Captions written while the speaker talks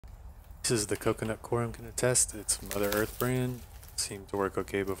This is the coconut core I'm going to test. It's Mother Earth brand. Seemed to work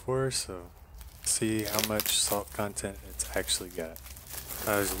okay before, so see how much salt content it's actually got.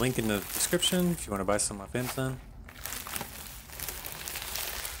 There's a link in the description if you want to buy some off Amazon.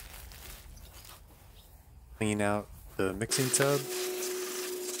 Clean out the mixing tub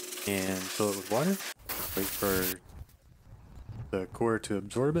and fill it with water. Wait for the core to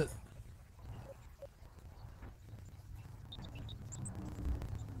absorb it.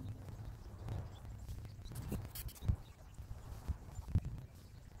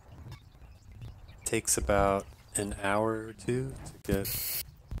 Takes about an hour or two to get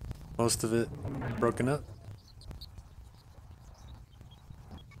most of it broken up.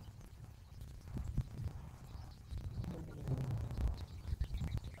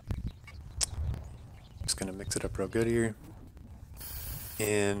 Just gonna mix it up real good here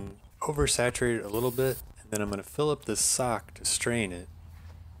and oversaturate it a little bit, and then I'm gonna fill up this sock to strain it.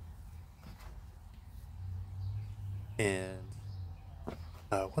 And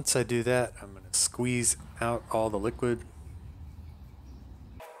once I do that, I'm going to squeeze out all the liquid.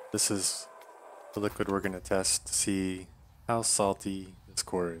 This is the liquid we're going to test to see how salty this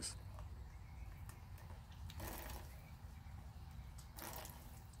core is.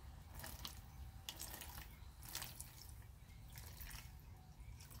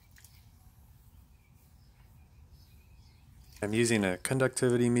 I'm using a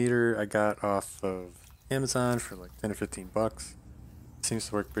conductivity meter I got off of Amazon for like 10 or 15 bucks. Seems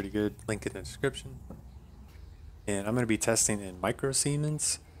to work pretty good. Link in the description. And I'm going to be testing in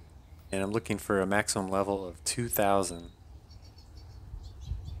microsiemens, and I'm looking for a maximum level of 2000.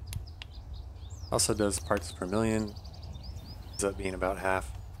 Also does parts per million. Ends up being about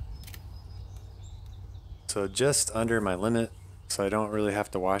half. So just under my limit, so I don't really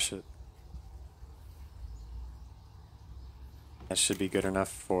have to wash it. That should be good enough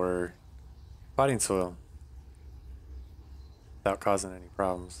for potting soil without causing any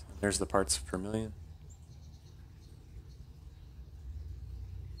problems. And there's the parts per million.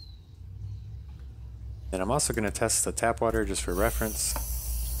 And I'm also going to test the tap water just for reference.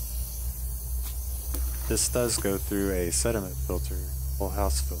 This does go through a sediment filter, whole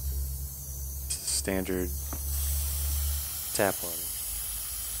house filter. This is standard tap water.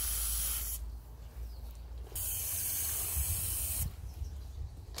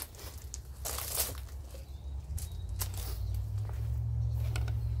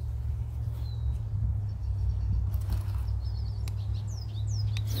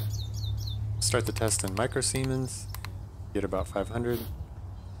 Start the test in microsiemens, get about 500,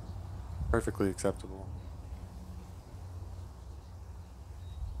 perfectly acceptable.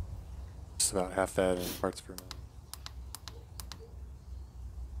 Just about half that in parts per million.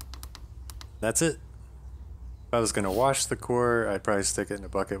 That's it. If I was going to wash the core, I'd probably stick it in a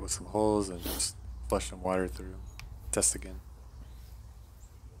bucket with some holes and just flush some water through. Test again.